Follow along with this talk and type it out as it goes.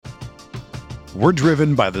We're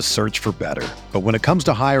driven by the search for better. But when it comes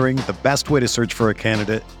to hiring, the best way to search for a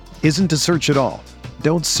candidate isn't to search at all.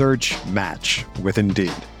 Don't search, match with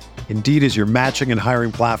Indeed. Indeed is your matching and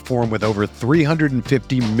hiring platform with over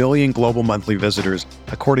 350 million global monthly visitors,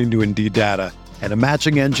 according to Indeed data, and a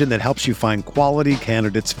matching engine that helps you find quality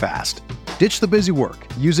candidates fast. Ditch the busy work.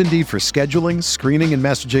 Use Indeed for scheduling, screening, and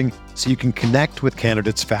messaging so you can connect with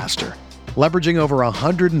candidates faster. Leveraging over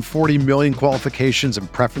 140 million qualifications and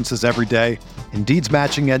preferences every day, Indeed's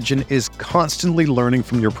matching engine is constantly learning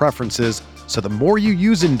from your preferences, so the more you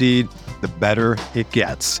use Indeed, the better it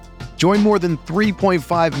gets. Join more than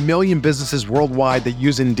 3.5 million businesses worldwide that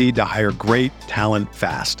use Indeed to hire great talent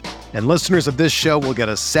fast. And listeners of this show will get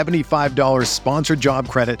a $75 sponsored job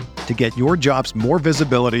credit to get your jobs more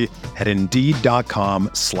visibility at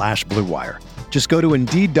Indeed.com/Blue Wire. Just go to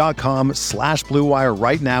Indeed.com/Blue Wire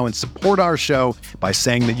right now and support our show by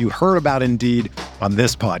saying that you heard about Indeed on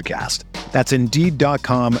this podcast. That's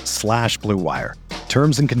Indeed.com/Blue Wire.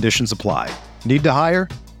 Terms and conditions apply. Need to hire?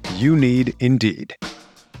 You need Indeed.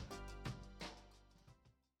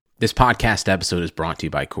 This podcast episode is brought to you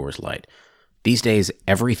by Coors Light. These days,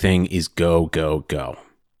 everything is go, go, go.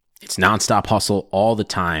 It's nonstop hustle all the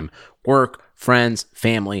time. Work, friends,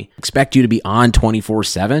 family, expect you to be on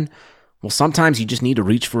 24/7. Well, sometimes you just need to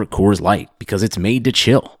reach for a Coors Light because it's made to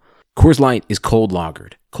chill. Coors Light is cold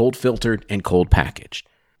lagered, cold filtered, and cold packaged.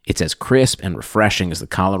 It's as crisp and refreshing as the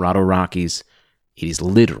Colorado Rockies. It is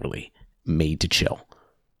literally made to chill.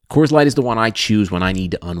 Coors Light is the one I choose when I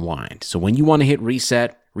need to unwind. So when you want to hit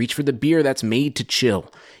reset, reach for the beer that's made to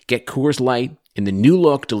chill. Get Coors Light in the new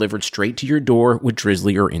look delivered straight to your door with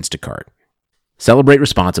Drizzly or Instacart. Celebrate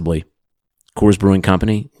responsibly. Coors Brewing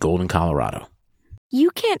Company, Golden, Colorado.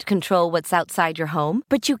 You can't control what's outside your home,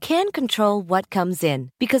 but you can control what comes in.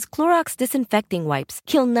 Because Clorox disinfecting wipes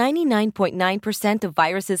kill 99.9% of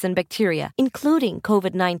viruses and bacteria, including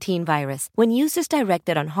COVID-19 virus, when used as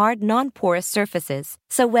directed on hard, non-porous surfaces.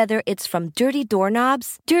 So whether it's from dirty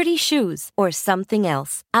doorknobs, dirty shoes, or something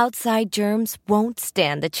else, outside germs won't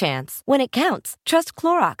stand a chance. When it counts, trust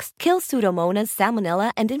Clorox. Kill Pseudomonas,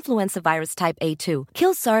 Salmonella, and influenza virus type A2.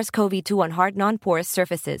 Kill SARS-CoV-2 on hard, non-porous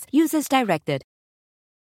surfaces. Use as directed.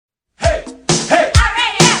 Hey, hey,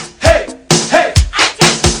 R-A-M. Hey, hey, I-T.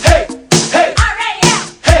 Hey, hey, R-A-M.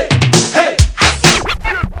 Hey, hey,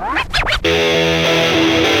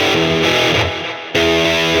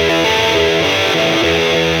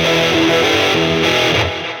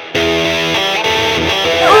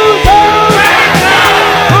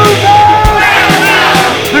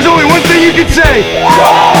 There's only one thing you can say.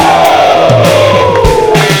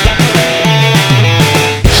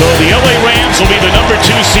 So the LA Rams will be the number 2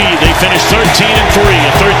 seed. They finished 13-3,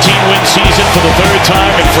 a 13-win season for the third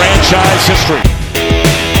time in franchise history.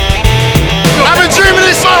 I've been dreaming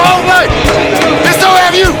this my whole life. And so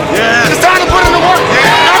have you. Yeah. It's time to put in the work.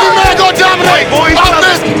 Yeah. Every man go dominate.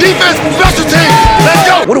 Offense, defense, special teams. Let's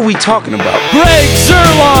go. What are we talking about? Greg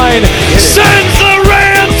Zuerlein sends the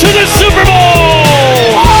Rams to the Super Bowl.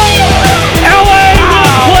 LA will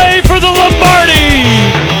play for the Lombardi.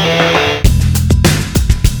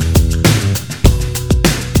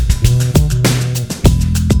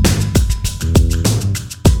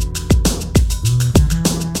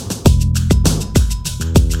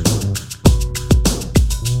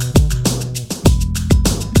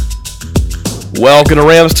 Welcome to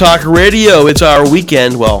Rams Talk Radio. It's our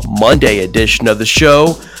weekend, Monday edition of the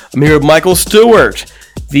show. I'm here with Michael Stewart,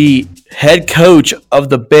 the head coach of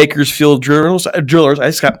the Bakersfield Drillers. I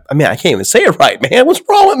can't even say it right, man. What's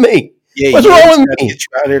wrong with me? What's wrong with me? Get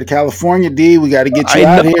you out here to California, D. We got to get you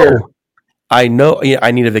out here. I know. Yeah, I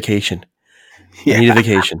need a vacation. Yeah. I need a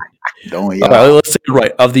vacation. Don't we? All right, let's say it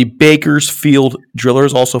right. Of the Bakersfield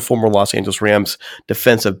Drillers, also former Los Angeles Rams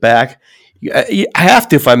defensive back. I have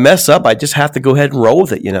to. If I mess up, I just have to go ahead and roll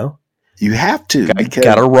with it, you know? You have to.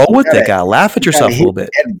 Got to roll with it. Got to laugh at yourself a little bit.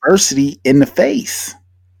 Adversity in the face.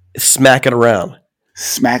 Smack it around.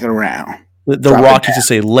 Smack it around. The Rock used to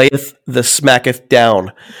say, layeth the smacketh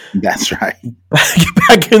down. That's right.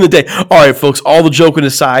 Back in the day. All right, folks, all the joking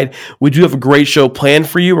aside, we do have a great show planned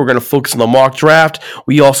for you. We're going to focus on the mock draft.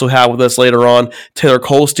 We also have with us later on Taylor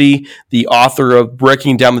Kolstey, the author of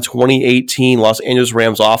Breaking Down the 2018 Los Angeles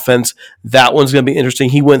Rams Offense. That one's going to be interesting.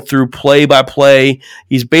 He went through play by play.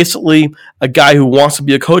 He's basically a guy who wants to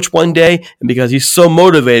be a coach one day, and because he's so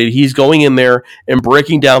motivated, he's going in there and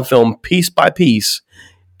breaking down film piece by piece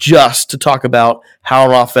just to talk about how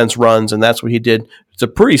an offense runs, and that's what he did. It's a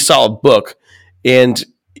pretty solid book, and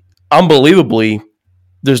unbelievably,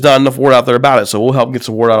 there's not enough word out there about it, so we'll help get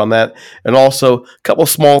some word out on that. And also, a couple of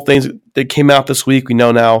small things that came out this week. We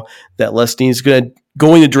know now that Les Snead's going to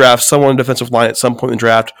going to draft someone on defensive line at some point in the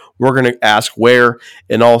draft. We're going to ask where,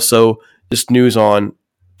 and also just news on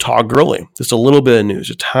Todd Gurley. Just a little bit of news,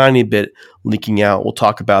 a tiny bit leaking out. We'll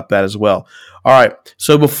talk about that as well. All right.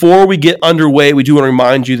 So before we get underway, we do want to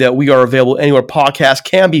remind you that we are available anywhere podcasts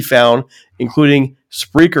can be found, including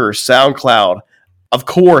Spreaker, SoundCloud, of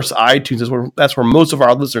course, iTunes. That's where most of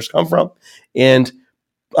our listeners come from. And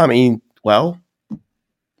I mean, well,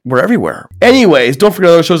 we're everywhere. Anyways, don't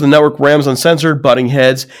forget other shows on the network, Rams Uncensored, Butting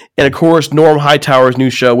Heads, and of course, Norm Hightower's new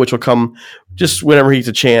show, which will come just whenever he gets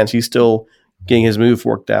a chance. He's still getting his move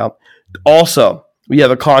worked out. Also, we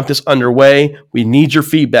have a contest underway. We need your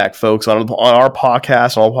feedback, folks, on our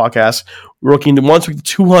podcast, on all podcasts. We're looking to once we get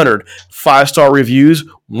 200 5-star reviews.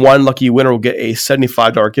 One lucky winner will get a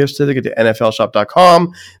 $75 gift certificate to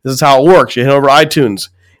NFLshop.com. This is how it works. You head over to iTunes,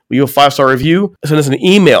 leave a 5-star review, send us an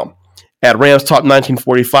email at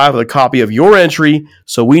RamsTop1945 with a copy of your entry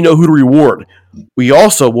so we know who to reward. We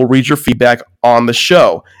also will read your feedback on the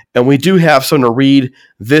show. And we do have some to read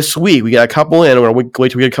this week. We got a couple in. We're going to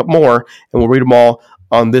wait till we get a couple more, and we'll read them all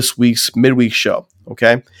on this week's midweek show.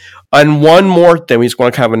 Okay? And one more thing. We just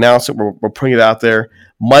want to kind of announce it. We're putting it out there.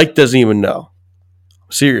 Mike doesn't even know.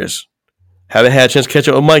 I'm serious. Haven't had a chance to catch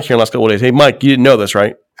up with Mike here in the last couple of days. Hey, Mike, you didn't know this,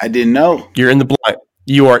 right? I didn't know. You're in the blind.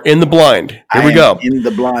 You are in the blind. Here we go. In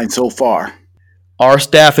the blind so far. Our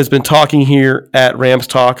staff has been talking here at Rams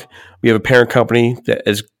Talk. We have a parent company that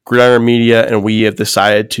is Gridiron Media, and we have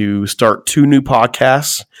decided to start 2 new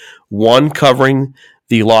podcasts. One covering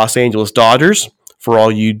the Los Angeles Dodgers, for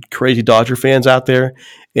all you crazy Dodger fans out there,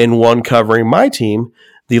 and one covering my team,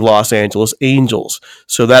 the Los Angeles Angels.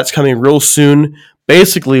 So that's coming real soon.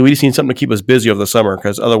 Basically, we just need something to keep us busy over the summer,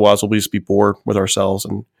 because otherwise we'll just be bored with ourselves,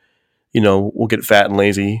 and we'll get fat and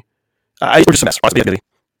lazy. We're just a mess.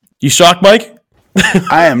 You shocked, Mike?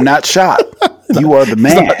 I am not shocked. You are the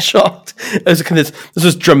man. I'm not shocked. There's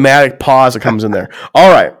this dramatic pause that comes in there. All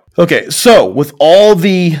right. Okay. So with all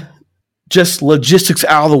the just logistics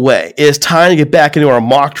out of the way, it is time to get back into our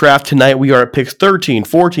mock draft tonight. We are at picks 13,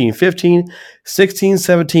 14, 15, 16,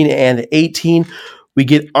 17, and 18. We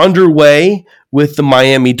get underway with the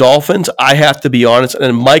Miami Dolphins. I have to be honest,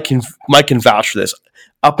 and Mike can vouch for this.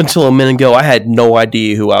 Up until a minute ago, I had no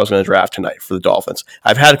idea who I was going to draft tonight for the Dolphins.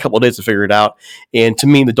 I've had a couple of days to figure it out. And to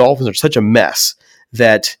me, the Dolphins are such a mess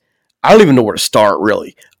that I don't even know where to start,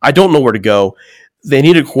 really. I don't know where to go. They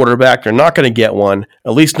need a quarterback. They're not going to get one,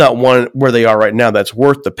 at least not one where they are right now that's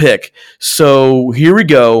worth the pick. So here we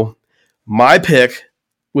go. My pick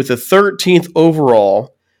with the 13th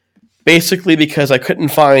overall, basically because I couldn't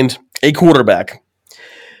find a quarterback.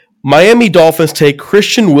 Miami Dolphins take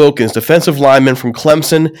Christian Wilkins, defensive lineman from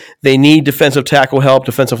Clemson. They need defensive tackle help,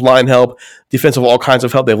 defensive line help, defensive all kinds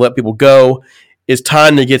of help. They've let people go. It's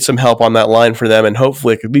time to get some help on that line for them, and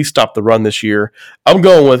hopefully it could at least stop the run this year. I'm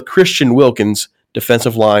going with Christian Wilkins,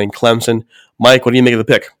 defensive line, Clemson. Mike, what do you make of the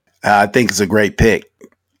pick? I think it's a great pick.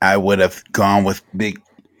 I would have gone with big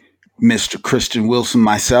Mr. Christian Wilson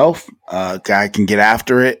myself. Guy can get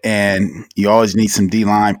after it, and you always need some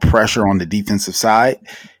D-line pressure on the defensive side.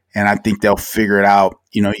 And I think they'll figure it out.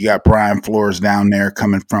 You got Brian Flores down there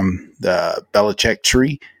coming from the Belichick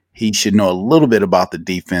tree. He should know a little bit about the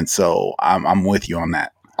defense, so I'm with you on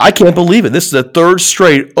that. I can't believe it. This is the third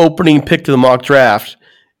straight opening pick to the mock draft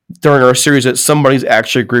during our series that somebody's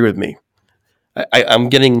actually agreed with me. I'm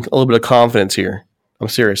getting a little bit of confidence here. I'm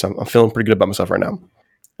serious. I'm feeling pretty good about myself right now.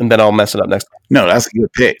 And then I'll mess it up next time. No, that's a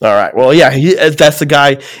good pick. All right. Well, yeah, that's the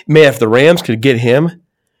guy. Man, if the Rams could get him,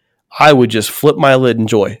 I would just flip my lid in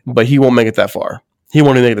joy, but he won't make it that far. He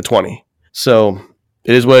won't even make it to 20. So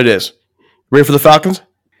it is what it is. Ready for the Falcons?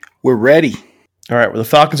 We're ready. All right. Well, the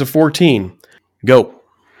Falcons are 14. Go.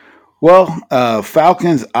 Well,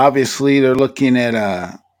 Falcons, obviously, they're looking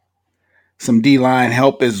at some D-line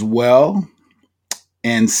help as well.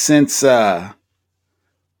 And since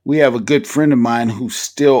we have a good friend of mine who's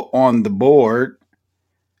still on the board,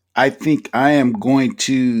 I think I am going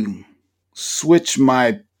to switch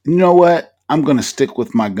you know what? I'm going to stick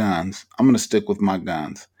with my guns. I'm going to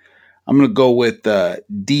go with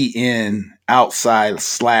DN outside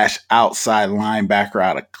linebacker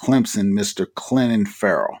out of Clemson, Mr. Clennon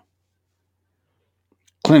Farrell.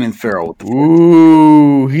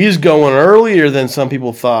 Ooh, he's going earlier than some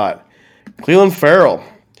people thought. Cleveland Farrell.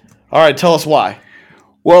 All right, tell us why.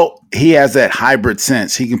 Well, he has that hybrid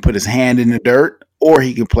sense. He can put his hand in the dirt or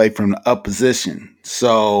he can play from the up position.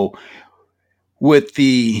 So with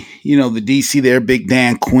the DC there, Big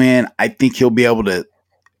Dan Quinn, I think he'll be able to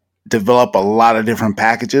develop a lot of different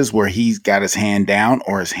packages where he's got his hand down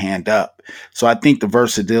or his hand up. So I think the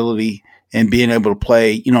versatility and being able to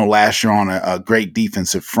play, last year on a great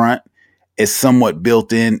defensive front is somewhat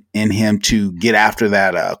built in him to get after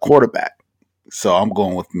that quarterback. So I'm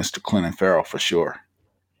going with Mr. Clinton Farrell for sure.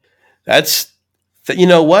 You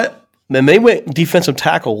know what? Then they went defensive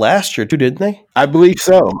tackle last year too, didn't they? I believe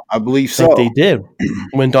so. I think they did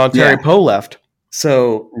when Dontari Poe left.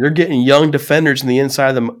 So you're getting young defenders in the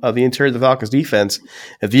inside of the interior of the Falcons defense.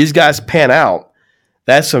 If these guys pan out,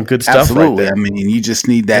 that's some good stuff. Absolutely. Right there. I mean, you just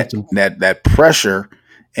need that pressure,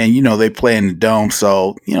 and they play in the dome,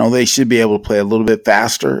 so they should be able to play a little bit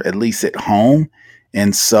faster, at least at home,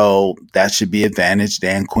 and so that should be advantage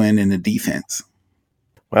Dan Quinn in the defense.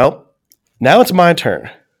 Well, now it's my turn,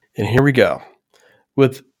 and here we go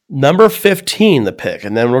with number 15, the pick,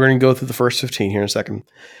 and then we're going to go through the first 15 here in a second.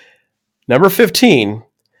 Number 15,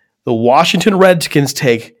 the Washington Redskins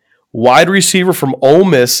take wide receiver from Ole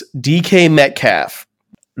Miss, DK Metcalf.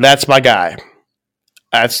 That's my guy.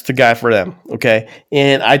 That's the guy for them, okay?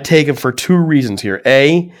 And I take him for two reasons here.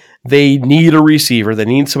 A, they need a receiver. They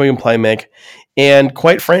need somebody who can play make. And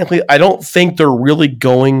quite frankly, I don't think they're really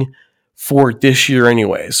going for it this year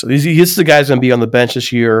anyway. So this is the guy's going to be on the bench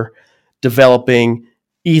this year, developing,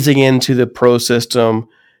 easing into the pro system,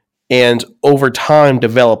 and over time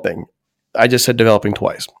developing. I just said developing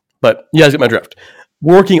twice. But you guys get my drift.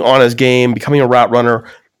 Working on his game, becoming a route runner,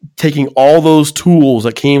 taking all those tools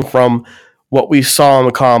that came from what we saw in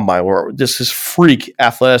the combine, where just his freak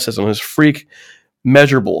athleticism, his freak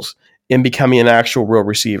measurables, and becoming an actual real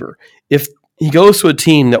receiver. If he goes to a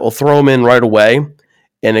team that will throw him in right away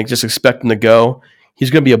and they just expect him to go, he's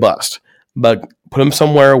going to be a bust. But put him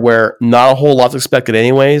somewhere where not a whole lot's expected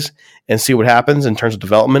anyways and see what happens in terms of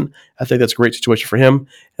development. I think that's a great situation for him.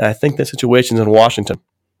 And I think that situation's in Washington.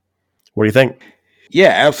 What do you think? Yeah,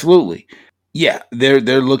 absolutely. Yeah, they're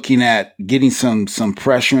looking at getting some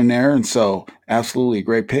pressure in there, and so absolutely a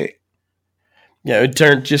great pick. Yeah, in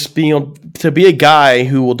turn, just being able to be a guy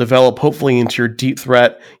who will develop hopefully into your deep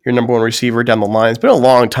threat, your number one receiver down the line. It's been a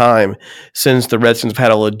long time since the Redskins have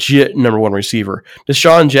had a legit number one receiver.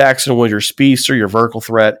 Deshaun Jackson was your speedster, your vertical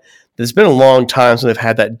threat. It's been a long time since they've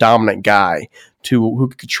had that dominant guy who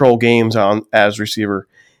could control games as receiver,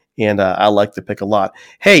 and I like the pick a lot.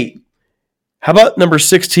 Hey, how about number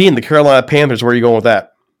 16, the Carolina Panthers? Where are you going with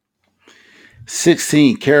that?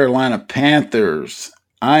 16, Carolina Panthers.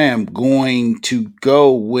 I am going to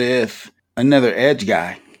go with another edge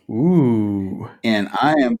guy. Ooh. And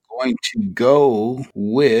I am going to go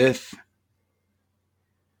with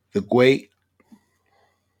the great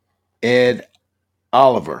Ed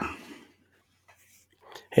Oliver.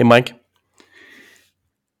 Hey, Mike.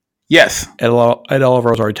 Yes. Ed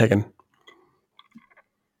Oliver was already taken.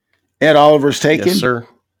 Ed Oliver's taken? Yes, sir.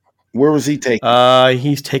 Where was he taken?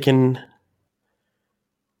 He's taken...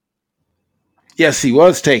 Yes, he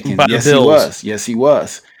was taken. Yes, he was. Yes, he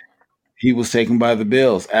was. He was taken by the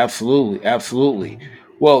Bills. Absolutely. Absolutely.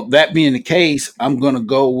 Well, that being the case, I'm going to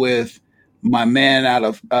go with my man out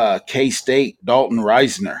of K-State, Dalton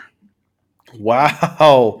Reisner.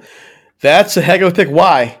 Wow. That's a heck of a pick.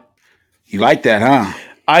 Why? You like that, huh?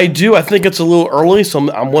 I do. I think it's a little early, so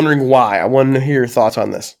I'm wondering why. I want to hear your thoughts on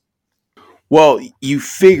this. Well, you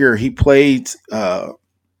figure he played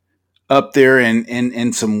up there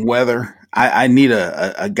in some weather. I need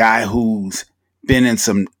a guy who's been in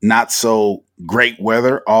some not so great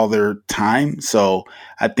weather all their time. So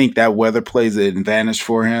I think that weather plays an advantage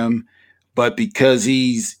for him. But because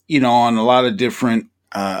he's, on a lot of different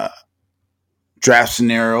draft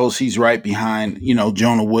scenarios, he's right behind,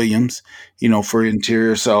 Jonah Williams, for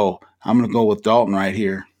interior. So I'm going to go with Dalton right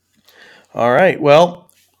here. All right. Well,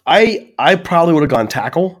 I probably would have gone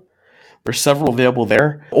tackle. There's several available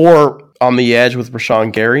there. Or on the edge with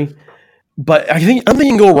Rashawn Gary. But I don't think you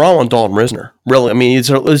can go wrong on Dalton Risner. Really, I mean,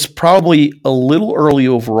 it's probably a little early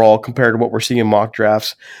overall compared to what we're seeing in mock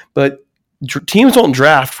drafts. But teams don't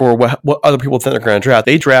draft for what other people think they're going to draft.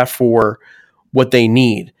 They draft for what they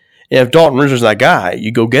need. And if Dalton Risner's that guy,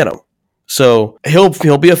 you go get him. So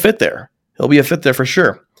he'll be a fit there. He'll be a fit there for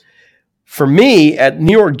sure. For me, at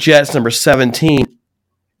New York Jets, number 17,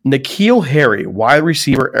 N'Keal Harry, wide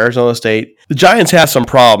receiver, Arizona State. The Giants have some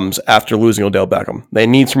problems after losing Odell Beckham. They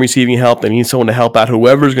need some receiving help. They need someone to help out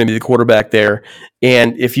whoever's going to be the quarterback there.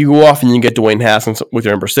 And if you go off and you get Dwayne Haskins with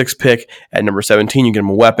your number 6 pick, at number 17, you get him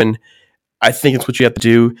a weapon. I think it's what you have to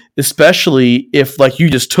do, especially if, like you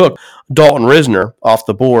just took Dalton Risner off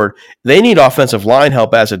the board. They need offensive line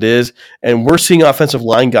help as it is, and we're seeing offensive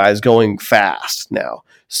line guys going fast now.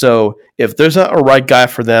 So if there's not a right guy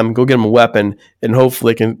for them, go get them a weapon, and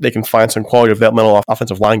hopefully they can find some quality developmental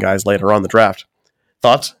offensive line guys later on in the draft.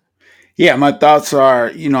 Thoughts? Yeah, my thoughts are,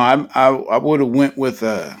 I would have went with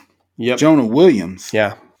Jonah Williams.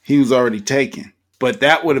 Yeah. He was already taken. But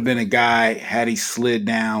that would have been a guy, had he slid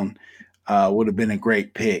down, would have been a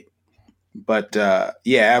great pick. But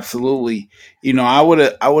yeah, absolutely. I would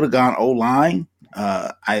have gone O-line.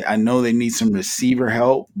 I know they need some receiver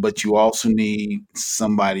help, but you also need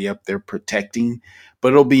somebody up there protecting.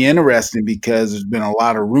 But it'll be interesting because there's been a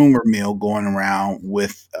lot of rumor mill going around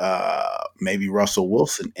with maybe Russell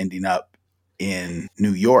Wilson ending up in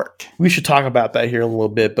New York. We should talk about that here in a little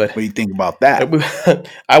bit. But what do you think about that?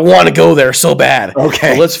 I want to go there so bad.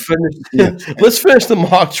 Okay, so let's finish. Let's finish the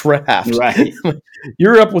mock draft. Right,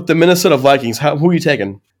 you're up with the Minnesota Vikings. Who are you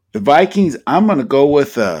taking? The Vikings. I'm going to go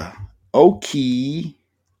with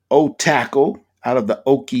O-tackle out of the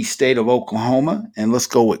Okie state of Oklahoma, and let's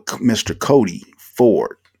go with Mr. Cody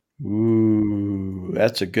Ford. Ooh,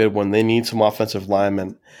 that's a good one. They need some offensive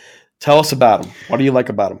linemen. Tell us about him. What do you like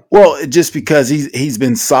about him? Well, just because he's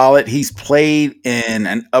been solid. He's played in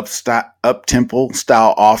an up-tempo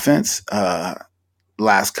style offense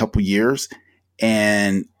last couple years,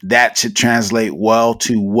 and that should translate well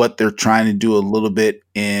to what they're trying to do a little bit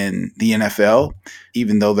in the NFL,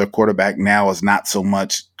 even though their quarterback now is not so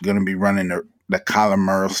much going to be running the Kyler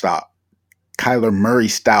Murray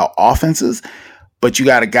style offenses. But you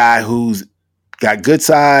got a guy who's got good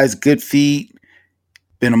size, good feet,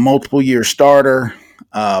 been a multiple-year starter,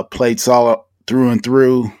 played solid through and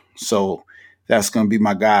through. So that's going to be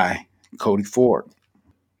my guy, Cody Ford.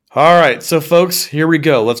 All right, so folks, here we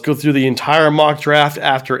go. Let's go through the entire mock draft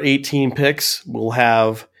after 18 picks. We'll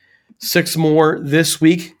have 6 more this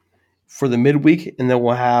week for the midweek, and then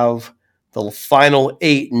we'll have the final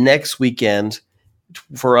 8 next weekend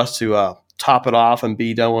for us to top it off and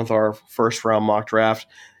be done with our first-round mock draft.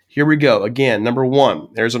 Here we go. Again, number 1,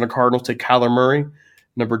 Arizona Cardinals take Kyler Murray.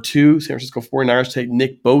 Number 2, San Francisco 49ers take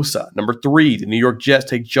Nick Bosa. Number 3, the New York Jets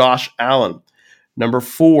take Josh Allen. Number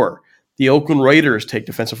 4, the Oakland Raiders take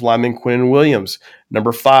defensive lineman Quinnen Williams.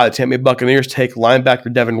 Number 5, the Tampa Bay Buccaneers take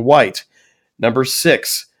linebacker Devin White. Number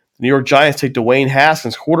 6, the New York Giants take Dwayne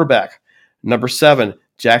Haskins, quarterback. Number 7,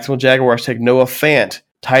 Jacksonville Jaguars take Noah Fant,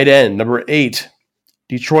 tight end. Number 8,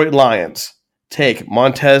 Detroit Lions take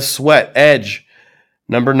Montez Sweat, edge.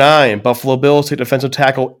 Number 9, Buffalo Bills take defensive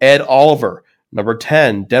tackle Ed Oliver. Number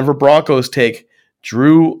 10, Denver Broncos take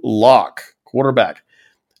Drew Lock, quarterback.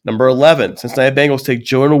 Number 11, Cincinnati Bengals take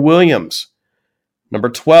Jonah Williams. Number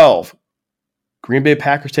 12, Green Bay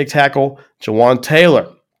Packers take tackle Jawan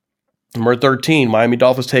Taylor. Number 13, Miami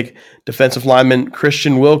Dolphins take defensive lineman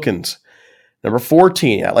Christian Wilkins. Number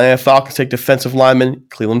 14, Atlanta Falcons take defensive lineman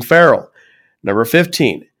Cleveland Farrell. Number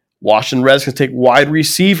 15, Washington Redskins take wide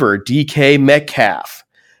receiver DK Metcalf.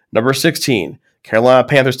 Number 16, Carolina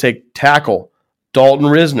Panthers take tackle Dalton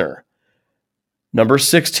Risner. Number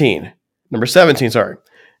 17,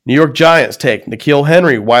 New York Giants take N'Keal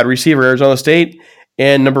Henry, wide receiver, Arizona State.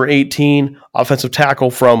 And number 18, offensive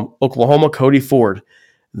tackle from Oklahoma, Cody Ford.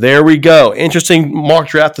 There we go. Interesting mock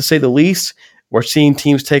draft, to say the least. We're seeing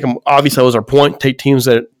teams take them. Obviously, that was our point. Take teams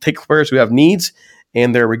that take players who have needs.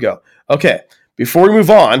 And there we go. Okay, before we move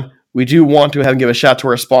on, we do want to have give a shout to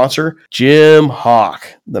our sponsor, Jim Hawk,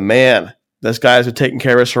 the man. This guy's been taking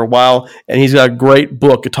care of us for a while, and he's got a great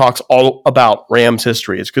book. It talks all about Rams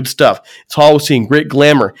history. It's good stuff. It's always seen great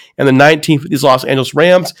glamour in the 1950s Los Angeles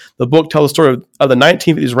Rams. The book tells the story of the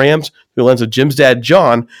 1950s Rams through the lens of Jim's dad,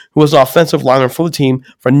 John, who was an offensive lineman for the team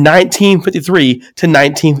from 1953 to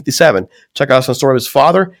 1957. Check out the story of his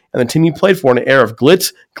father and the team he played for in an era of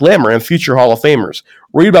glitz, glamour, and future Hall of Famers.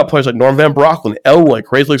 Read about players like Norm Van Brocklin, Elroy,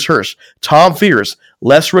 Crazy Legs Hirsch, Tom Fears,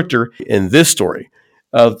 Les Richter in this story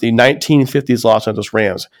of the 1950s Los Angeles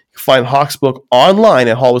Rams. You can find Hawk's book online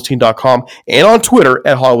at HollywoodTeam.com and on Twitter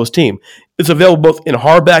at HollywoodTeam. It's available both in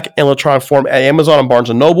hardback and electronic form at Amazon and Barnes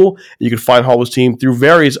 & Noble. You can find Hollywood's Team through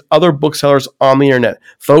various other booksellers on the internet.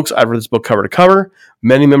 Folks, I've read this book cover to cover.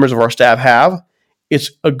 Many members of our staff have.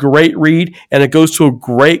 It's a great read, and it goes to a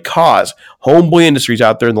great cause. Homeboy Industries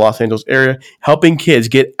out there in the Los Angeles area, helping kids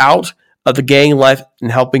get out of the gang life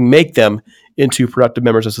and helping make them into productive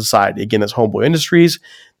members of society. Again, that's Homeboy Industries.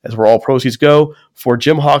 That's where all proceeds go for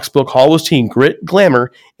Jim Hawk's book, Hollywood's Team, Grit,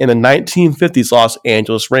 Glamour in the 1950s Los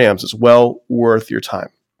Angeles Rams. It's well worth your time.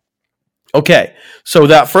 Okay, so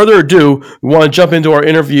without further ado, we want to jump into our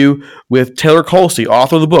interview with Taylor Colsey,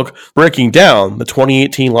 author of the book, Breaking Down the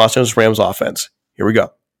 2018 Los Angeles Rams Offense. Here we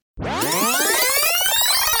go.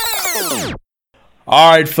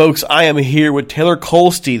 All right, folks, I am here with Taylor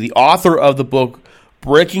Colsey, the author of the book,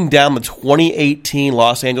 Breaking Down the 2018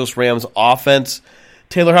 Los Angeles Rams Offense.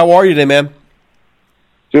 Taylor, how are you today, man?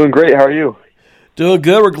 Doing great. How are you? Doing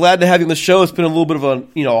good. We're glad to have you on the show. It's been a little bit of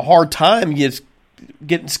a hard time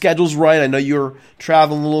getting schedules right. I know you're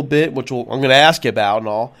traveling a little bit, which I'm going to ask you about and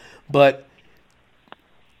all. But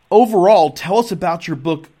overall, tell us about your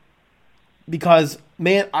book, because,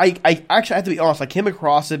 man, I actually have to be honest. I came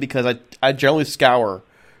across it because I generally scour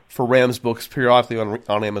for Rams books periodically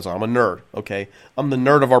on Amazon. I'm a nerd, okay? I'm the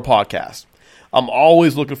nerd of our podcast. I'm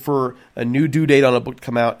always looking for a new due date on a book to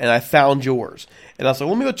come out, and I found yours. And I was like,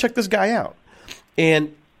 let me go check this guy out.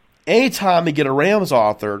 And anytime we get a Rams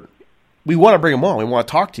author, we want to bring him on. We want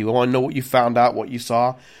to talk to you. We want to know what you found out, what you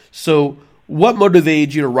saw. So what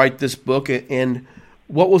motivated you to write this book, and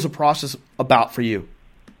what was the process about for you?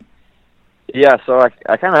 Yeah, so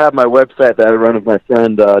I kind of have my website that I run with my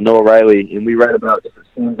friend Noah Riley, and we write about different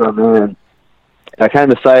scenes on there. And I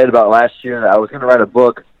kind of decided about last year that I was going to write a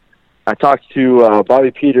book. I talked to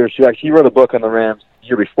Bobby Peters, who actually wrote a book on the Rams the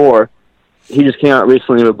year before. He just came out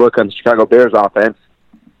recently with a book on the Chicago Bears offense.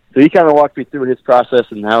 So he kind of walked me through his process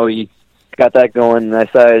and how he got that going. And I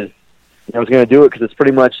decided I was going to do it because it's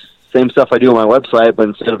pretty much the same stuff I do on my website, but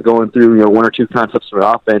instead of going through one or two concepts for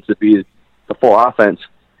offense, it'd be the full offense.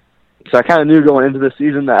 So I kind of knew going into the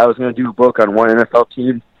season that I was going to do a book on one NFL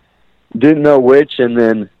team. Didn't know which, and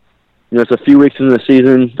then it's a few weeks into the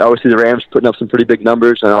season. Obviously, the Rams putting up some pretty big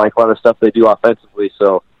numbers, and I like a lot of stuff they do offensively.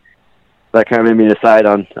 So that kind of made me decide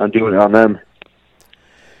on doing it on them.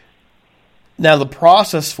 Now, the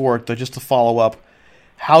process for it, though, just to follow up,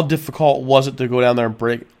 how difficult was it to go down there and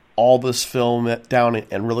break all this film down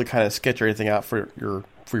and really kind of sketch everything out for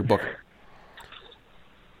your book?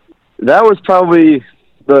 That was probably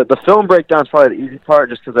the film breakdown is probably the easy part,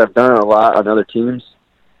 just because I've done it a lot on other teams.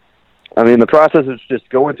 I mean, the process is just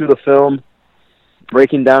going through the film,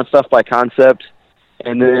 breaking down stuff by concept,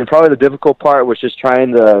 and then probably the difficult part was just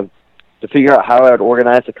trying to figure out how I would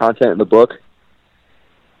organize the content in the book.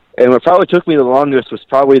 And what probably took me the longest was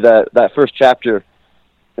probably that first chapter.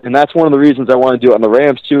 And that's one of the reasons I want to do it on the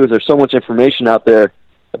Rams, too, is there's so much information out there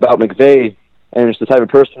about McVay and just the type of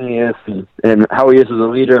person he is and how he is as a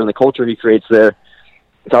leader and the culture he creates there.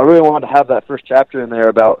 So I really wanted to have that first chapter in there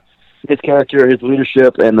about his character, his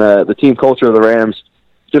leadership, and the team culture of the Rams,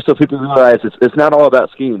 just so people realize it's not all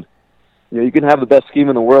about scheme. You can have the best scheme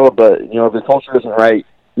in the world, but if the culture isn't right,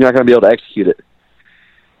 you're not going to be able to execute it.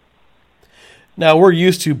 Now, we're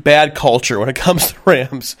used to bad culture when it comes to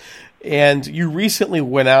Rams, and you recently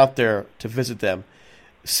went out there to visit them.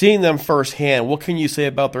 Seeing them firsthand, what can you say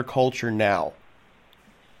about their culture now?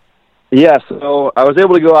 Yeah, so I was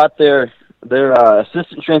able to go out there. Their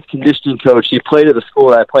assistant strength conditioning coach, he played at the school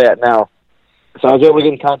that I play at now. So I was able to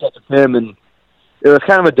get in contact with him, and it was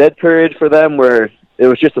kind of a dead period for them where it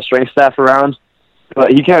was just the strength staff around.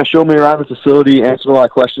 But he kind of showed me around the facility, answered a lot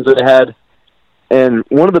of questions that I had. And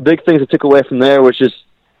one of the big things I took away from there was just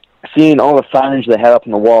seeing all the signage they had up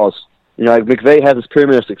on the walls. Like McVay has this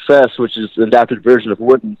Pyramid of Success, which is an adapted version of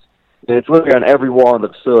Wooden's, and it's literally on every wall in the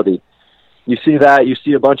facility. You see that, you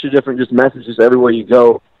see a bunch of different just messages everywhere you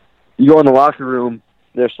go. You go in the locker room,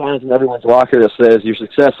 there's signs in everyone's locker that says your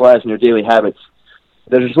success lies in your daily habits.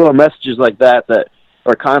 There's just little messages like that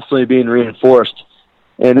are constantly being reinforced.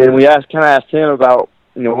 And then we asked him about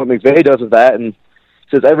what McVay does with that, and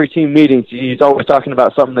he says every team meeting he's always talking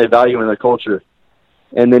about something they value in their culture.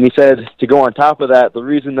 And then he said to go on top of that, the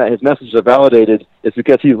reason that his messages are validated is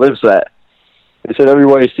because he lives that. He said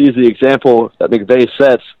everybody sees the example that McVay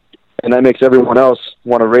sets, and that makes everyone else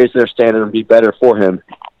want to raise their standard and be better for him.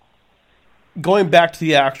 Going back to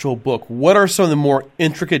the actual book, what are some of the more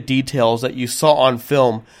intricate details that you saw on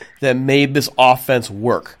film that made this offense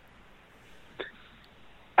work?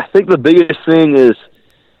 I think the biggest thing is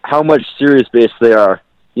how much serious-based they are.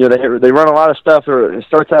 They run a lot of stuff, or it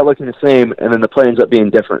starts out looking the same, and then the play ends up being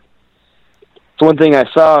different. It's one thing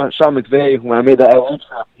I saw Sean McVay, when I made that LA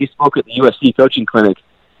trip, he spoke at the USC coaching clinic,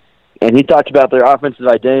 and he talked about their offensive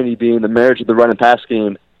identity being the marriage of the run and pass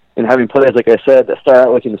game, and having plays, like I said, that start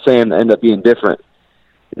out looking the same and end up being different.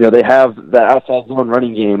 They have that outside zone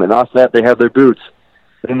running game, and off that they have their boots.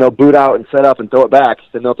 Then they'll boot out and set up and throw it back.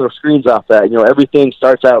 Then they'll throw screens off that. Everything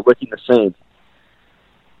starts out looking the same.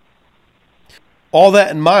 All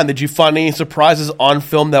that in mind, did you find any surprises on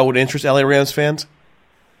film that would interest LA Rams fans?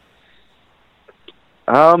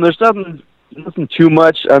 There's nothing too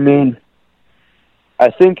much. I mean,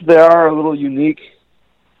 I think they are a little unique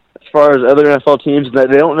as far as other NFL teams,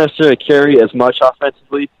 that they don't necessarily carry as much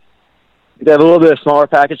offensively. They have a little bit of smaller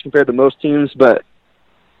package compared to most teams, but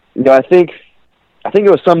I think it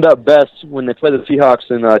was summed up best when they played the Seahawks,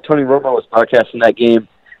 and Tony Romo was broadcasting that game.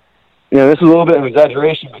 This is a little bit of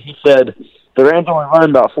exaggeration, but he said the Rams only run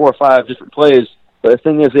about 4 or 5 different plays, but the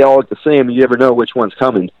thing is they all look the same, and you never know which one's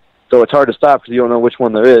coming. So it's hard to stop because you don't know which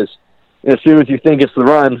one there is. And as soon as you think it's the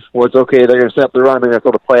run, well, it's okay, they're going to set up the run, they're going to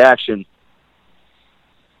go to play action.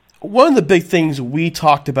 One of the big things we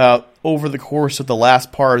talked about over the course of the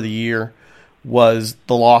last part of the year was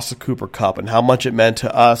the loss of Cooper Kupp and how much it meant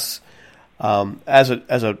to us as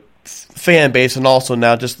a fan base, and also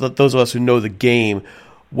now just those of us who know the game,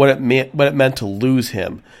 what it meant to lose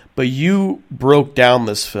him. But you broke down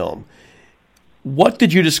this film. What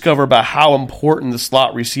did you discover about how important the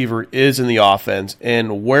slot receiver is in the offense,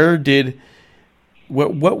 and what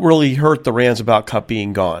really hurt the Rams about Kupp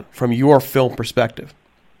being gone from your film perspective?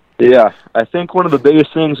 Yeah, I think one of the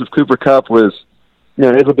biggest things with Cooper Kupp was,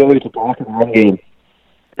 his ability to block in the run game.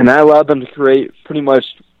 And that allowed them to create pretty much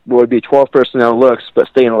what would be 12 personnel looks, but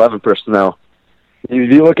stay in 11 personnel.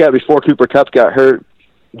 If you look at before Cooper Kupp got hurt,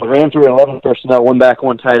 the Rams were 11 personnel, one back,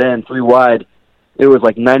 one tight end, three wide. It was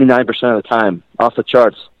like 99% of the time, off the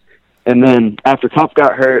charts. And then after Kupp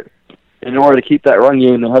got hurt, in order to keep that run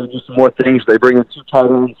game, they had to do some more things. They bring in two tight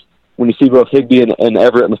ends when you see both Higbee and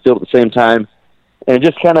Everett in the field at the same time. And it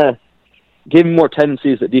just kind of gave me more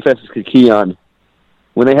tendencies that defenses could key on.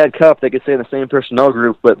 When they had Kupp, they could stay in the same personnel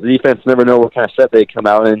group, but the defense never know what kind of set they'd come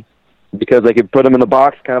out in because they could put them in the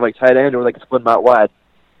box kind of like tight end, or they could split them out wide.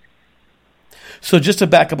 So just to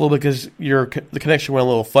back up a little bit, because the connection went a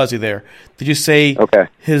little fuzzy there, did you say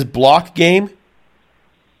his block game?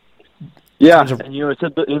 Yeah, and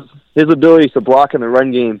it's his ability to block in the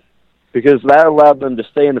run game, because that allowed them to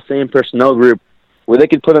stay in the same personnel group where they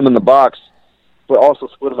could put him in the box, but also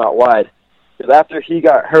split him out wide. Because after he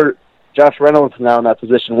got hurt, Josh Reynolds now in that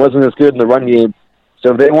position wasn't as good in the run game.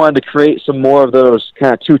 So if they wanted to create some more of those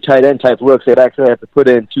kind of two tight end type looks, they'd actually have to put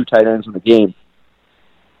in two tight ends in the game.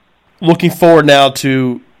 Looking forward now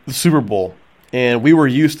to the Super Bowl, and we were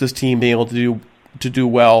used to this team being able to do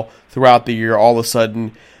well throughout the year. All of a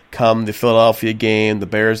sudden, come the Philadelphia game, the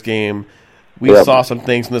Bears game, we saw some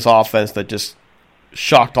things in this offense that just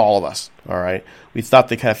shocked all of us. All right, we thought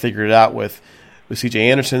they kind of figured it out with C.J.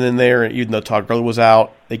 Anderson in there, and even though Todd Gurley was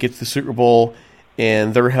out, they get to the Super Bowl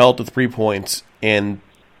and they're held to 3 points, and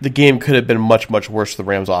the game could have been much, much worse for the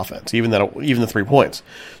Rams offense, even the 3 points.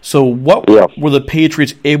 So what were the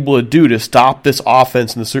Patriots able to do to stop this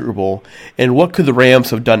offense in the Super Bowl, and what could the Rams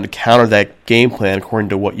have done to counter that game plan according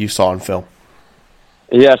to what you saw in film?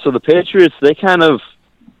 Yeah, so the Patriots, they kind of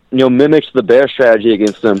mimicked the Bears strategy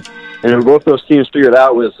against them. And both those teams figured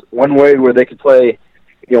out was one way where they could play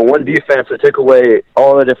one defense that took away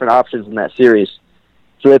all the different options in that series.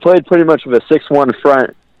 So they played pretty much with a 6-1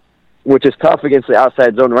 front, which is tough against the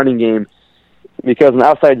outside zone running game, because in the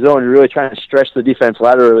outside zone, you're really trying to stretch the defense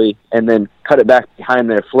laterally and then cut it back behind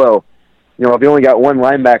their flow. If you only got one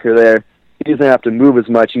linebacker there, he doesn't have to move as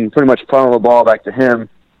much. You can pretty much funnel the ball back to him.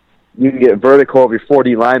 You can get vertical of your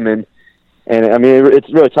 4D linemen. And, I mean, it's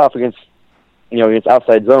really tough against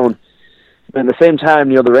outside zone. But at the same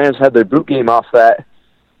time, the Rams had their boot game off that.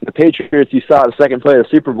 The Patriots, you saw the second play of the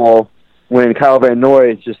Super Bowl when Kyle Van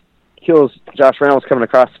Noy just kills Josh Reynolds coming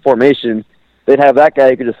across the formation. They'd have that guy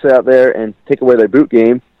who could just sit out there and take away their boot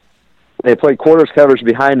game. They played quarters coverage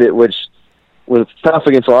behind it, which was tough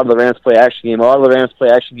against a lot of the Rams play action game. A lot of the Rams play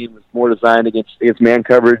action game was more designed against man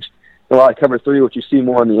coverage, a lot of cover 3, which you see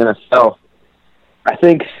more in the NFL. I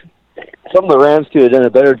think some of the Rams could have done a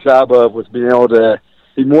better job of was being able to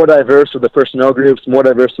be more diverse with the personnel groups, more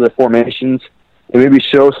diverse with the formations, and maybe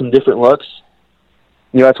show some different looks.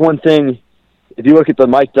 That's one thing. If you look at the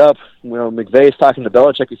mic'd up, McVay's talking to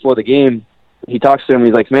Belichick before the game. He talks to him.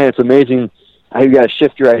 He's like, "Man, it's amazing how you got to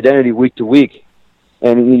shift your identity week to week."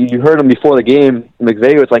 And you heard him before the game.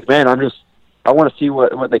 McVay was like, "Man, I want to see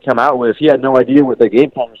what they come out with." He had no idea what their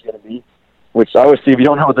game plan was going to be, which obviously, if you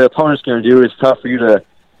don't know what the opponent's going to do, it's tough for you to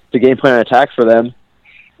game plan an attack for them.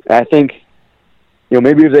 And I think,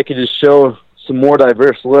 maybe if they could just show some more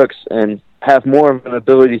diverse looks and have more of an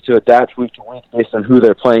ability to adapt week to week based on who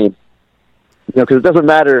they're playing. Because it doesn't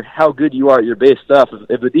matter how good you are at your base stuff.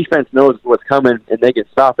 If the defense knows what's coming and they can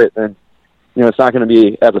stop it, then it's not going to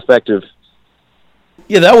be as effective.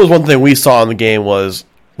 Yeah, that was one thing we saw in the game was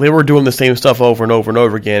they were doing the same stuff over and over and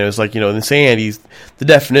over again. It was like, in St. Andy's, the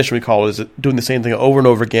definition we call it is doing the same thing over and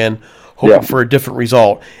over again, hoping for a different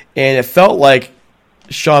result. And it felt like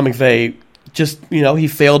Sean McVay just, he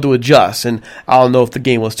failed to adjust. And I don't know if the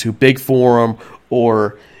game was too big for him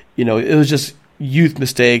or, it was just youth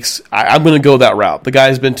mistakes. I'm going to go that route. The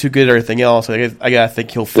guy's been too good at everything else. I got to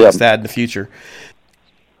think he'll fix that in the future.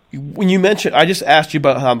 When you mentioned, I just asked you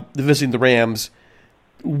about visiting the Rams.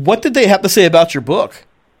 What did they have to say about your book?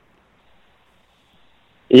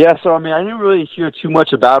 Yeah, so, I didn't really hear too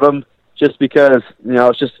much about him just because, I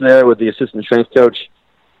was just there with the assistant strength coach.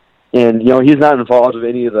 And, he's not involved with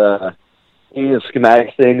any of the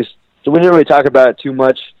schematic things. So we didn't really talk about it too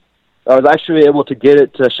much. I was actually able to get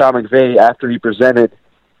it to Sean McVay after he presented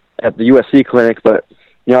at the USC clinic, but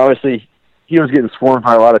obviously he was getting swarmed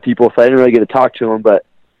by a lot of people, so I didn't really get to talk to him, but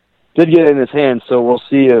did get it in his hand, so we'll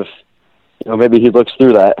see if, maybe he looks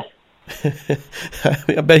through that.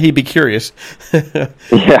 I bet he'd be curious.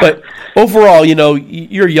 Yeah. But overall,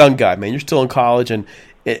 you're a young guy, man. You're still in college, and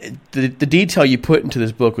the detail you put into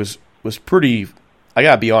this book was pretty, I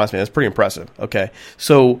got to be honest, man, it's pretty impressive. Okay.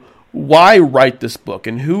 So why write this book,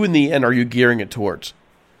 and who in the end are you gearing it towards?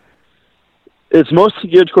 It's mostly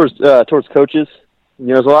geared towards coaches.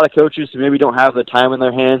 There's a lot of coaches who maybe don't have the time in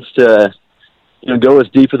their hands to go as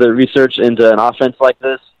deep with their research into an offense like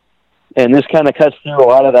this. And this kind of cuts through a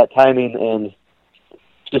lot of that timing and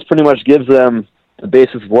just pretty much gives them the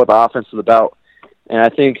basis of what the offense is about. And I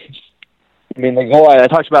think, the goal I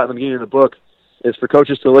talked about in the beginning of the book is for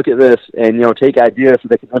coaches to look at this and, take ideas that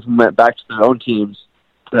they can implement back to their own teams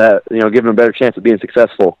that, give them a better chance of being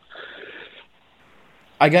successful.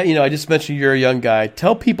 I just mentioned you're a young guy.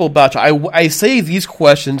 Tell people about you. I say these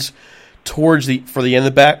questions towards the end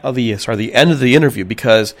of the end of the interview,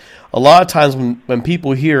 because a lot of times when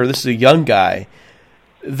people hear this is a young guy,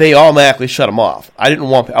 they automatically shut them off. I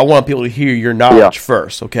want people to hear your knowledge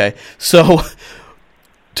first. Okay, so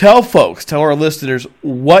tell our listeners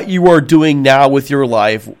what you are doing now with your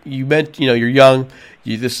life. You mentioned you're young.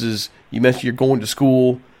 You mentioned you're going to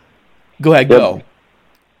school. Go ahead, go.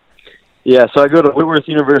 Yeah, so I go to Whitworth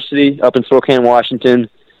University up in Spokane, Washington.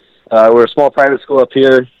 We're a small private school up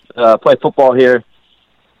here. Play football here.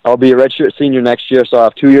 I'll be a redshirt senior next year, so I'll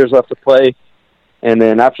have 2 years left to play. And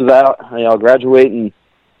then after that, I'll graduate and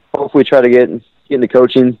hopefully try to get into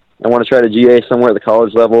coaching. I want to try to GA somewhere at the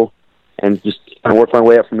college level and just kind of work my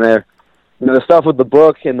way up from there. The stuff with the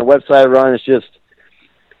book and the website I run is just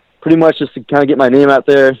pretty much just to kind of get my name out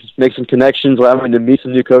there, make some connections, allow me to meet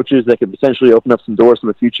some new coaches that could potentially open up some doors in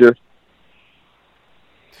the future.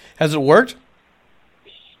 Has it worked?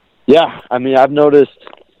 Yeah, I've noticed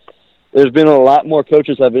there's been a lot more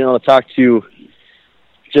coaches I've been able to talk to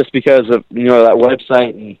just because of, that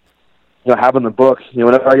website and, having the book.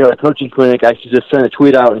 Whenever I go to a coaching clinic, I can just send a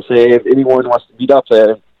tweet out and say, if anyone wants to meet up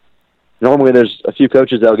there. Normally there's a few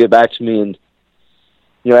coaches that will get back to me, and,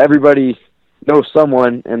 everybody knows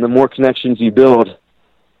someone, and the more connections you build,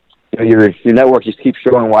 your network just keeps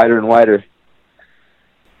growing wider and wider.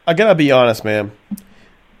 I got to be honest, man.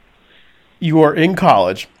 You are in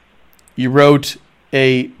college. You wrote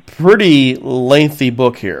a pretty lengthy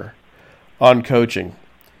book here on coaching.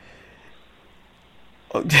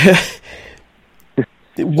 What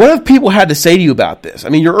have people had to say to you about this?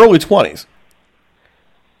 Your early 20s.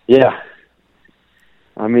 Yeah.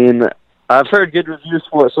 I've heard good reviews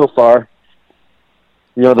for it so far.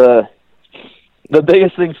 The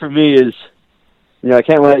biggest thing for me is, I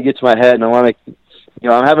can't let it get to my head, and I want to,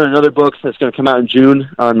 I'm having another book that's going to come out in June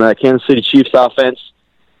on the Kansas City Chiefs offense.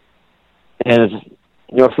 And,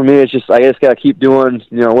 for me, it's just, I just got to keep doing,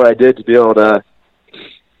 what I did to be able to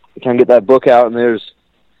kind of get that book out. And there's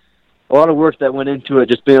a lot of work that went into it,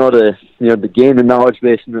 just being able to, to gain the knowledge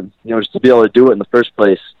base and, just to be able to do it in the first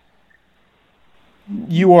place.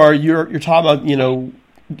 You're talking about,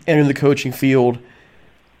 entering the coaching field.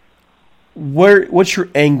 What's your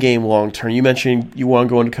end game long term? You mentioned you want to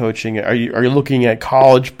go into coaching. Are you looking at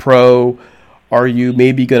college, pro? Are you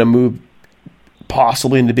maybe going to move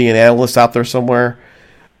possibly into being an analyst out there somewhere?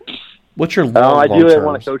 What's your I do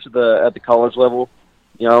want to coach at the college level.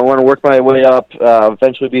 I want to work my way up,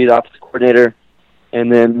 eventually be the offensive coordinator, and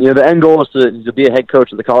then the end goal is to be a head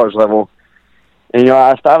coach at the college level. And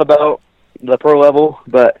I thought about the pro level,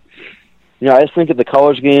 but I just think at the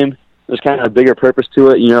college game, there's kind of a bigger purpose to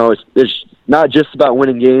it. It's not just about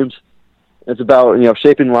winning games. It's about,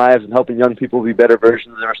 shaping lives and helping young people be better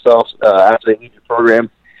versions of themselves after they leave your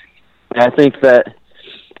program. And I think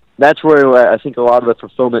that's where I think a lot of the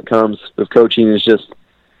fulfillment comes with coaching is just,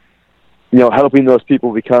 helping those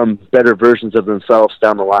people become better versions of themselves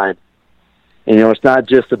down the line. And, it's not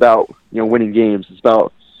just about, winning games. It's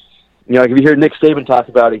about, if you hear Nick Saban talk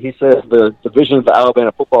about it, he says the vision of the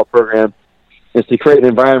Alabama football program is to create an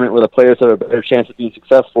environment where the players have a better chance of being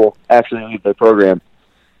successful after they leave their program.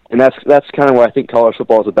 And that's kind of what I think college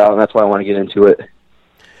football is about, and that's why I want to get into it.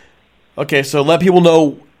 Okay, so let people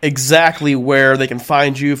know exactly where they can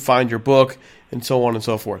find you, find your book, and so on and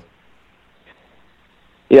so forth.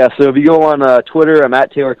 Yeah, so if you go on Twitter, I'm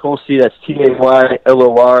at Taylor Kolste. That's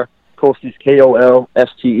Taylor. Kolste's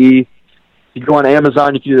Kolste. If you go on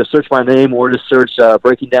Amazon, you can either search my name or just search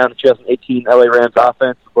Breaking Down the 2018 LA Rams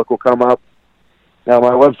Offense. The book will come up. Now,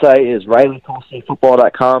 my website is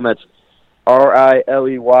RileyKolsteFootball.com. That's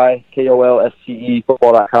RileyKolste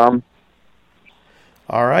football.com.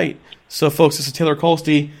 All right. So, folks, this is Taylor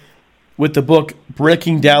Kolste. with the book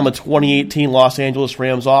Breaking Down the 2018 Los Angeles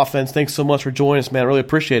Rams Offense. Thanks so much for joining us, man. I really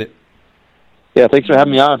appreciate it. Yeah, thanks for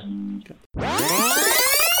having me on.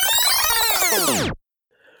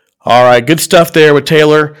 All right, good stuff there with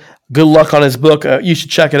Taylor. Good luck on his book. You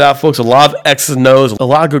should check it out, folks. A lot of X's and O's, a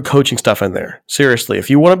lot of good coaching stuff in there. Seriously, if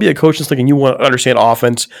you want to be a coach in this league and you want to understand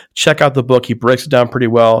offense, check out the book. He breaks it down pretty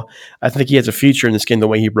well. I think he has a future in this game the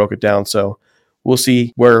way he broke it down. So we'll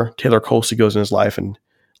see where Taylor Colsey goes in his life. And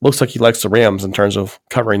looks like he likes the Rams in terms of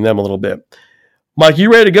covering them a little bit. Mike, you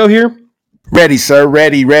ready to go here? Ready, sir.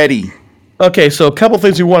 Ready. Okay, so a couple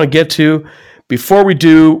things we want to get to. Before we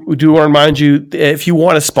do want to remind you, if you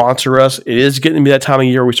want to sponsor us, it is getting to be that time of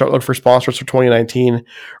year we start looking for sponsors for 2019.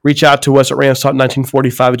 Reach out to us at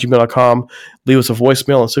ramstalk1945@gmail.com. Leave us a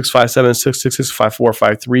voicemail at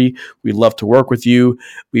 657-666-5453. We'd love to work with you.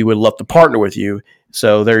 We would love to partner with you.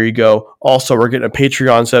 So there you go. Also, we're getting a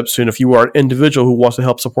Patreon set up soon if you are an individual who wants to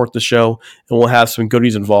help support the show, and we'll have some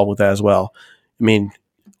goodies involved with that as well. I mean,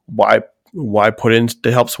 why put in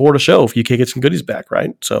to help support a show if you can't get some goodies back,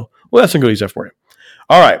 right? So we'll have some goodies there for you.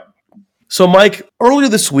 All right. So, Mike, earlier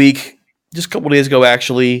this week, just a couple of days ago,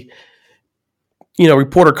 actually,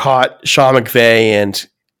 reporter caught Sean McVay, and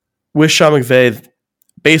with Sean McVay,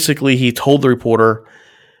 basically he told the reporter,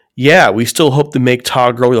 yeah, we still hope to make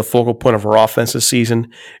Todd Gurley the focal point of our offense this season.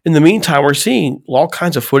 In the meantime, we're seeing all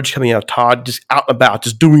kinds of footage coming out of Todd just out and about,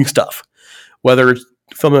 just doing stuff, whether it's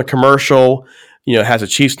filming a commercial, has the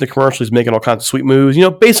Chiefs in the commercial. He's making all kinds of sweet moves.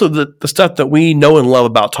 Basically the stuff that we know and love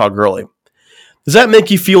about Todd Gurley. Does that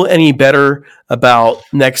make you feel any better about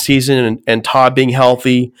next season and Todd being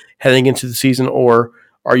healthy heading into the season, or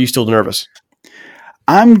are you still nervous?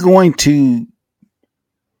 I'm going to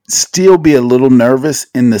still be a little nervous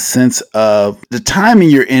in the sense of the time in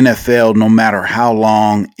your NFL, no matter how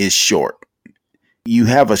long, is short. You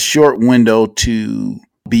have a short window to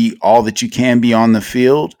be all that you can be on the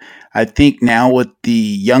field. I think now with the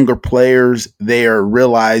younger players, they are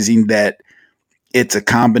realizing that it's a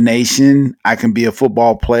combination. I can be a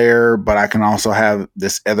football player, but I can also have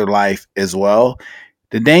this other life as well.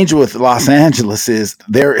 The danger with Los Angeles is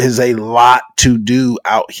there is a lot to do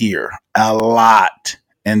out here, a lot.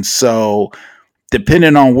 And so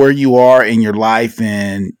depending on where you are in your life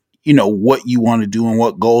and, what you want to do and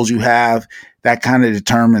what goals you have, that kind of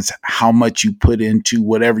determines how much you put into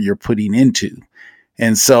whatever you're putting into.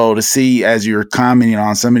 And so to see, as you're commenting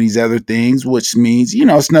on some of these other things, which means,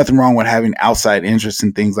 it's nothing wrong with having outside interests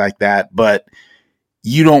and things like that, but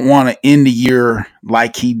you don't want to end the year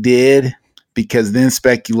like he did, because then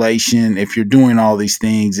speculation, if you're doing all these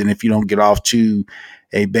things and if you don't get off to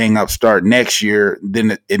a bang up start next year,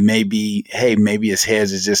 then it may be, hey, maybe his head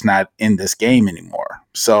is just not in this game anymore.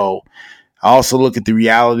 So I also look at the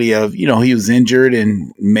reality of, he was injured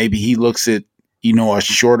and maybe he looks at, a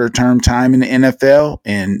shorter term time in the NFL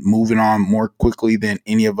and moving on more quickly than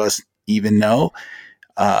any of us even know.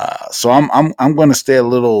 So I'm going to stay a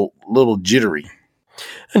little jittery.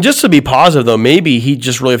 And just to be positive, though, maybe he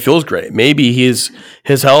just really feels great. Maybe his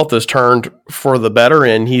health has turned for the better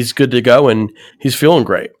and he's good to go and he's feeling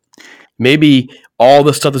great. Maybe all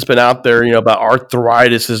the stuff that's been out there, about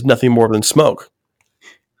arthritis is nothing more than smoke.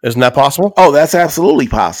 Isn't that possible? Oh, that's absolutely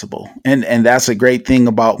possible. And that's a great thing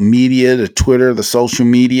about media, the Twitter, the social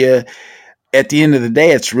media. At the end of the day,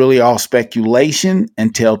 it's really all speculation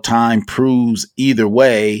until time proves either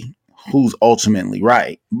way who's ultimately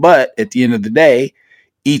right. But at the end of the day,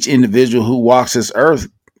 each individual who walks this earth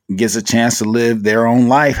gets a chance to live their own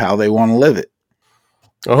life how they want to live it.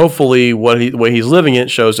 Well, hopefully the way he's living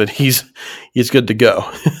it shows that he's good to go.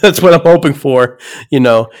 That's what I'm hoping for, And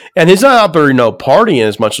he's not out there, partying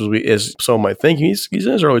as much as some might think. He's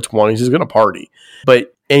in his early 20s. He's going to party.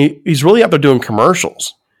 But he's really out there doing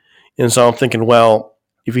commercials. And so I'm thinking, well,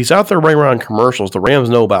 if he's out there running around commercials, the Rams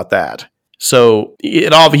know about that. So he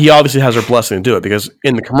obviously has their blessing to do it, because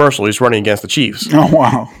in the commercial, he's running against the Chiefs. Oh,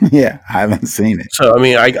 wow. Yeah, I haven't seen it. So,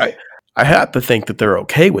 I have to think that they're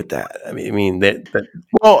okay with that.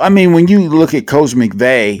 Well, when you look at Coach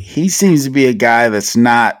McVay, he seems to be a guy that's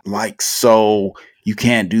not like, so you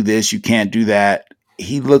can't do this, you can't do that.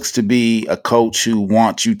 He looks to be a coach who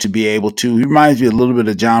wants you to be able to. He reminds me a little bit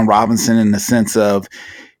of John Robinson in the sense of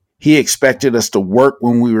he expected us to work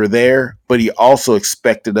when we were there, but he also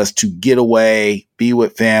expected us to get away, be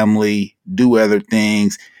with family, do other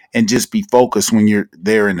things, and just be focused when you're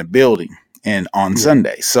there in the building and on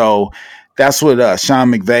Sunday. So that's what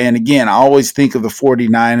Sean McVay, and again, I always think of the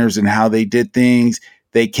 49ers and how they did things.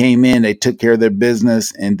 They came in, they took care of their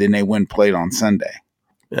business, and then they went and played on Sunday.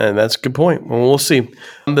 And that's a good point. Well, we'll see.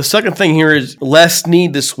 The second thing here is Les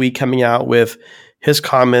Snead this week coming out with his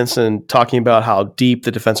comments and talking about how deep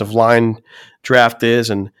the defensive line draft is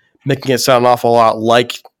and making it sound an awful lot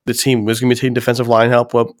like the team was going to be taking defensive line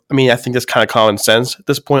help. Well, I mean, I think that's kind of common sense at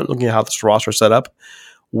this point, looking at how this roster is set up.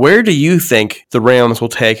 Where do you think the Rams will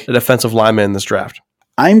take a defensive lineman in this draft?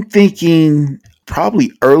 I'm thinking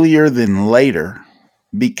probably earlier than later,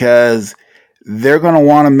 because they're going to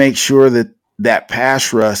want to make sure that that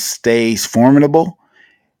pass rush stays formidable.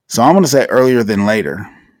 So I'm going to say earlier than later.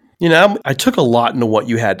 You know, I took a lot into what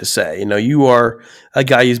you had to say. You know, you are a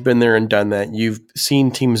guy who's been there and done that. You've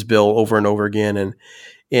seen teams build over and over again,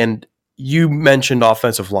 and you mentioned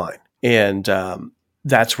offensive line, and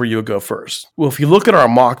that's where you would go first. Well, if you look at our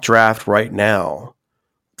mock draft right now,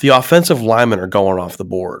 the offensive linemen are going off the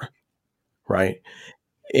board, right?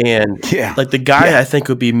 And like the guy I think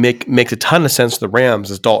would be makes a ton of sense to the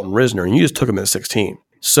Rams is Dalton Risner, and you just took him at 16.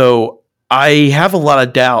 So I have a lot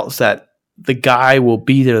of doubts that the guy will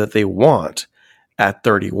be there that they want at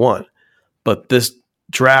 31. But this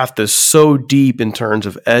draft is so deep in terms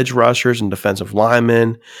of edge rushers and defensive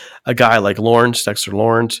linemen. A guy like Dexter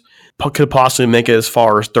Lawrence, could possibly make it as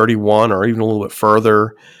far as 31 or even a little bit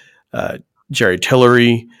further. Jerry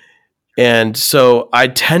Tillery. And so I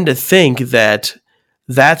tend to think that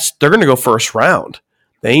they're going to go first round.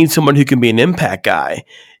 They need someone who can be an impact guy,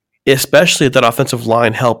 especially if that offensive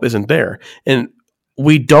line help isn't there. And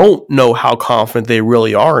we don't know how confident they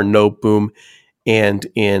really are in Noteboom and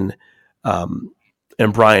in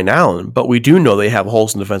Brian Allen, but we do know they have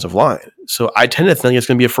holes in the defensive line. So I tend to think it's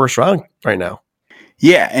going to be a first round right now.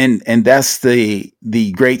 Yeah, and that's the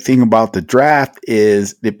great thing about the draft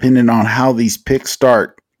is depending on how these picks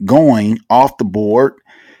start going off the board,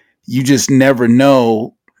 you just never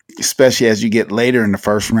know, especially as you get later in the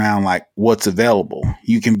first round, like what's available.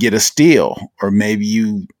 You can get a steal, or maybe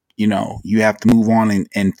you have to move on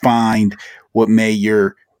and find what may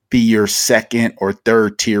be your second or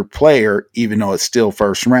third tier player, even though it's still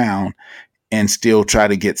first round, and still try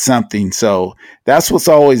to get something. So that's what's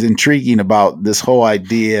always intriguing about this whole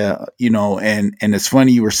idea, and it's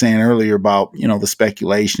funny you were saying earlier about, the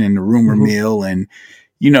speculation and the rumor mill, and,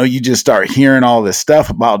 you just start hearing all this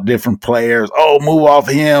stuff about different players. Oh, move off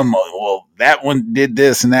him. Well, that one did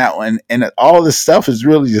this and that one. And all this stuff is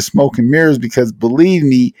really just smoke and mirrors, because believe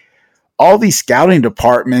me, all these scouting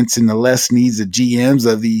departments and the less needs of GMs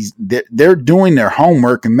of these, they're doing their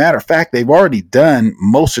homework. And matter of fact, they've already done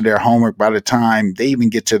most of their homework by the time they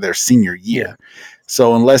even get to their senior year. Yeah.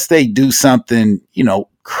 So unless they do something,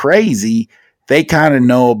 crazy, they kind of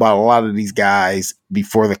know about a lot of these guys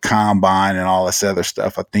before the combine and all this other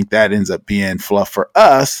stuff. I think that ends up being fluff for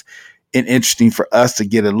us and interesting for us to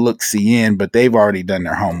get a look-see in, but they've already done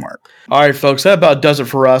their homework. All right, folks, that about does it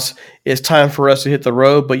for us. It's time for us to hit the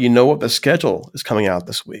road, but you know what? The schedule is coming out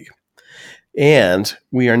this week. And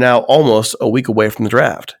we are now almost a week away from the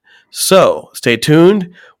draft. So stay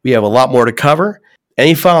tuned. We have a lot more to cover.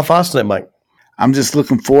 Any final thoughts tonight, Mike? I'm just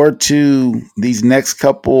looking forward to these next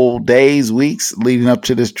couple days, weeks leading up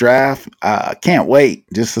to this draft. I can't wait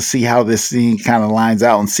just to see how this thing kind of lines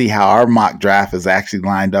out and see how our mock draft is actually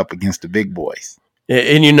lined up against the big boys.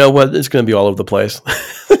 And you know what? It's going to be all over the place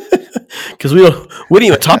because we didn't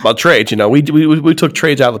even talk about trades. We took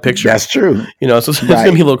trades out of the picture. That's true. So it's going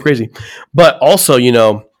to be a little crazy. But also,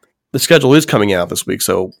 the schedule is coming out this week.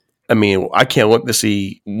 So, I can't wait to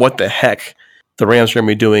see what the heck the Rams are going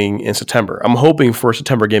to be doing in September. I'm hoping for a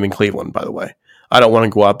September game in Cleveland, by the way. I don't want to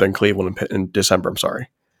go out there in Cleveland in December, I'm sorry.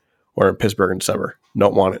 Or in Pittsburgh in December.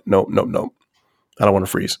 Don't want it. Nope. I don't want to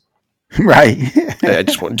freeze. Right. I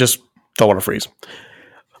just don't want to freeze.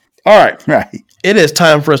 All right. Right. It is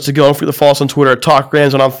time for us to go. Don't forget to follow us on Twitter at Talk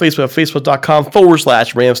Rams and on Facebook at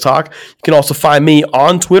facebook.com/Rams Talk. You can also find me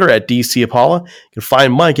on Twitter at DC Apollo. You can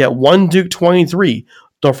find Mike at OneDuke23.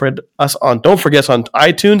 Don't forget us on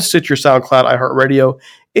iTunes, Stitcher, SoundCloud, iHeartRadio,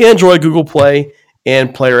 Android, Google Play,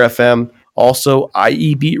 and Player FM. Also,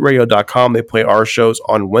 IEBeatRadio.com. They play our shows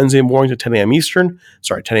on Wednesday mornings at 10 a.m. 10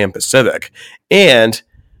 a.m. Pacific. And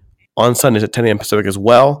on Sundays at 10 a.m. Pacific as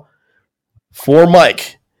well. For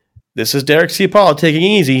Mike, this is Derek C. Apollo taking it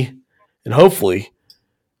easy, and hopefully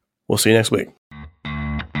we'll see you next week.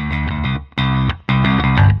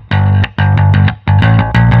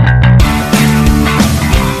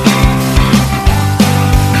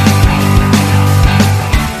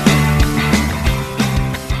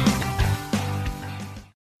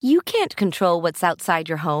 You can't can't control what's outside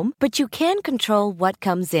your home, but you can control what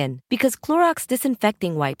comes in. Because Clorox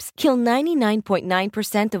disinfecting wipes kill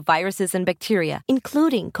 99.9% of viruses and bacteria,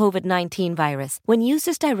 including COVID-19 virus, when used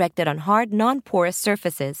as directed on hard, non-porous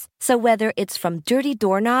surfaces. So whether it's from dirty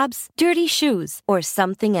doorknobs, dirty shoes, or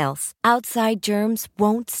something else, outside germs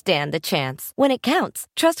won't stand a chance. When it counts,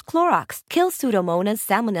 trust Clorox. Kill Pseudomonas,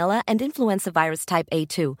 Salmonella, and influenza virus type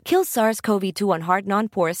A2. Kill SARS-CoV-2 on hard,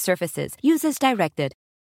 non-porous surfaces. Use as directed.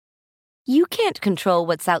 You can't control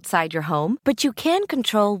what's outside your home, but you can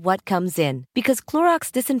control what comes in. Because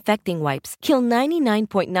Clorox disinfecting wipes kill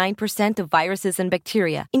 99.9% of viruses and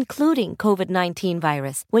bacteria, including COVID-19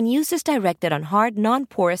 virus, when used as directed on hard,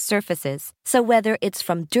 non-porous surfaces. So whether it's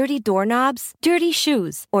from dirty doorknobs, dirty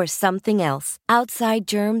shoes, or something else, outside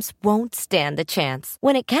germs won't stand a chance.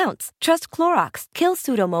 When it counts, trust Clorox. Kill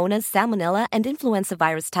Pseudomonas, Salmonella, and influenza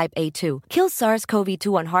virus type A2. Kill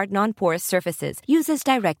SARS-CoV-2 on hard, non-porous surfaces. Use as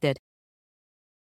directed.